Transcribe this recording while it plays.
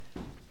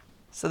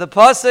So the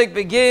pasuk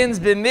begins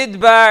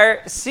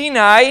Bamidbar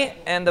Sinai,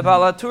 and the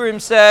Baal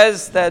HaTurim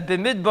says that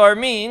Bamidbar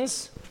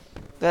means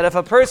that if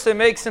a person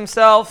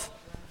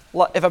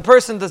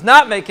does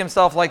not make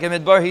himself like a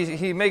midbar,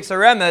 he makes a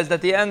remez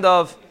at the end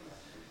of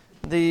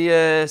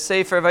the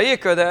Sefer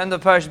Vayikra, the end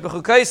of Parshas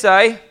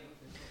Bechukaisai,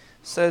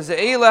 says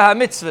Eila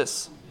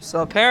HaMitzvahs.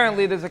 So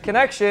apparently there's a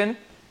connection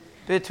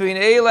between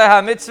Eila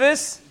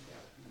HaMitzvahs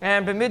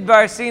and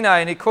Bamidbar Sinai,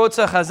 and he quotes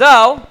a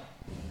Chazal.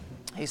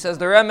 He says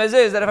the remez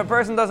is that if a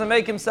person doesn't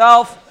make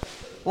himself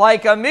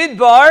like a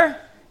midbar,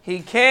 he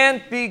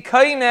can't be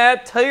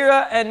kainat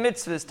Torah and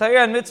mitzvahs.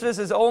 Torah and mitzvahs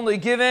is only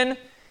given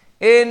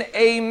in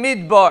a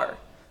midbar.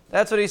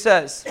 That's what he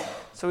says.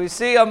 So we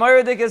see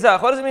Amar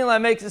Dikazach. What does it mean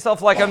like make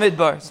yourself like a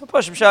midbar? So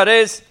Pashim Shad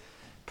is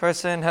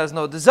person has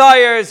no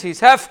desires, he's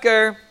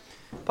hefker.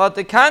 But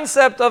the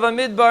concept of a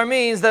midbar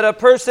means that a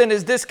person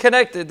is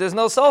disconnected. There's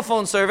no cell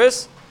phone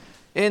service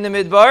in the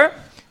midbar.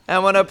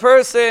 And when a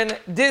person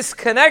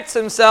disconnects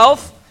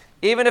himself,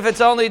 even if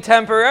it's only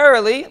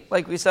temporarily,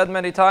 like we said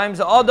many times,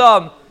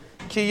 Adam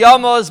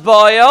kiyamos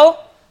ba'el,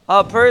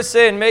 a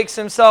person makes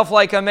himself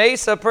like a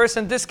mace, a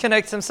person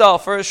disconnects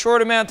himself for a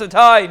short amount of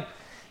time.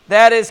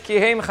 That is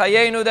kihem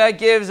chayenu, that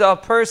gives a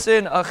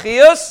person a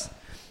chiyus.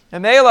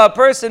 And a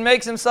person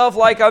makes himself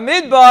like a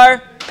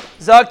midbar,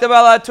 Zakta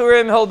Baal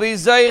HaTurim, he'll be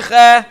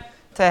zeiche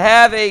to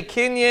have a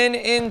kinyan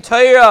in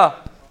Torah.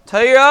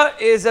 Torah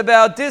is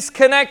about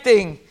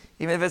disconnecting.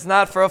 Even if it's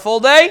not for a full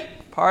day,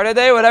 part of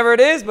the day, whatever it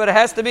is, but it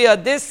has to be a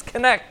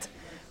disconnect.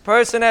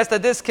 Person has to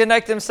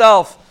disconnect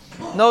himself.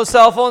 No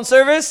cell phone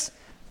service,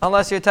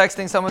 unless you're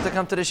texting someone to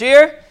come to the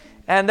shir.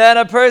 And then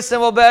a person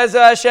will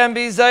be'ezah Hashem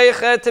be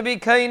zeiche to be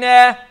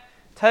kaineh.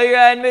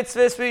 Torah and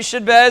mitzvahs, we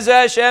should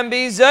be'ezah Hashem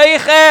be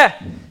zeiche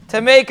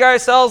to make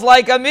ourselves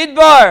like a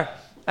midbar.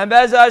 And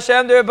be'ezah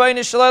Hashem, the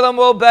Rebbeinu Shalom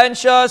will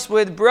bench us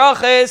with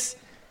brachas,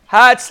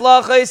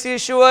 Hatzlachos,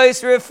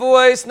 Yeshuos,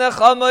 Refuos,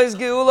 Nechamos,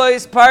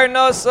 Geulos,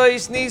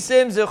 Parnasos,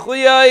 Nisim,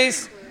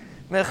 Zechuyos,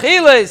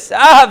 Mechilas,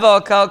 Ahava,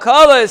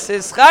 Kalkalos,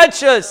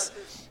 Hischatshus,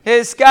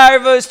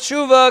 Hiskarvos,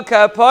 Tshuva,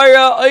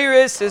 Kapara,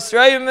 Iris,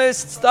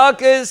 Hisraimus,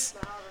 Stakas,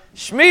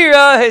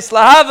 Shmira,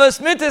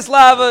 Hislahavos,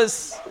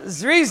 Mitislavos,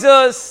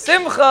 Zrizos,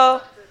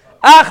 Simcha,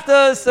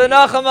 Achtas,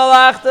 Anacham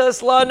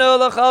Alachtas, Lano,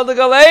 Lachal de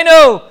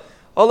Galeno,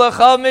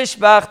 Olachal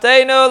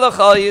Mishpachteno,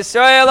 Lachal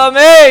Yisrael,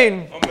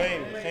 Amen.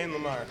 Amen.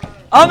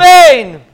 Amen.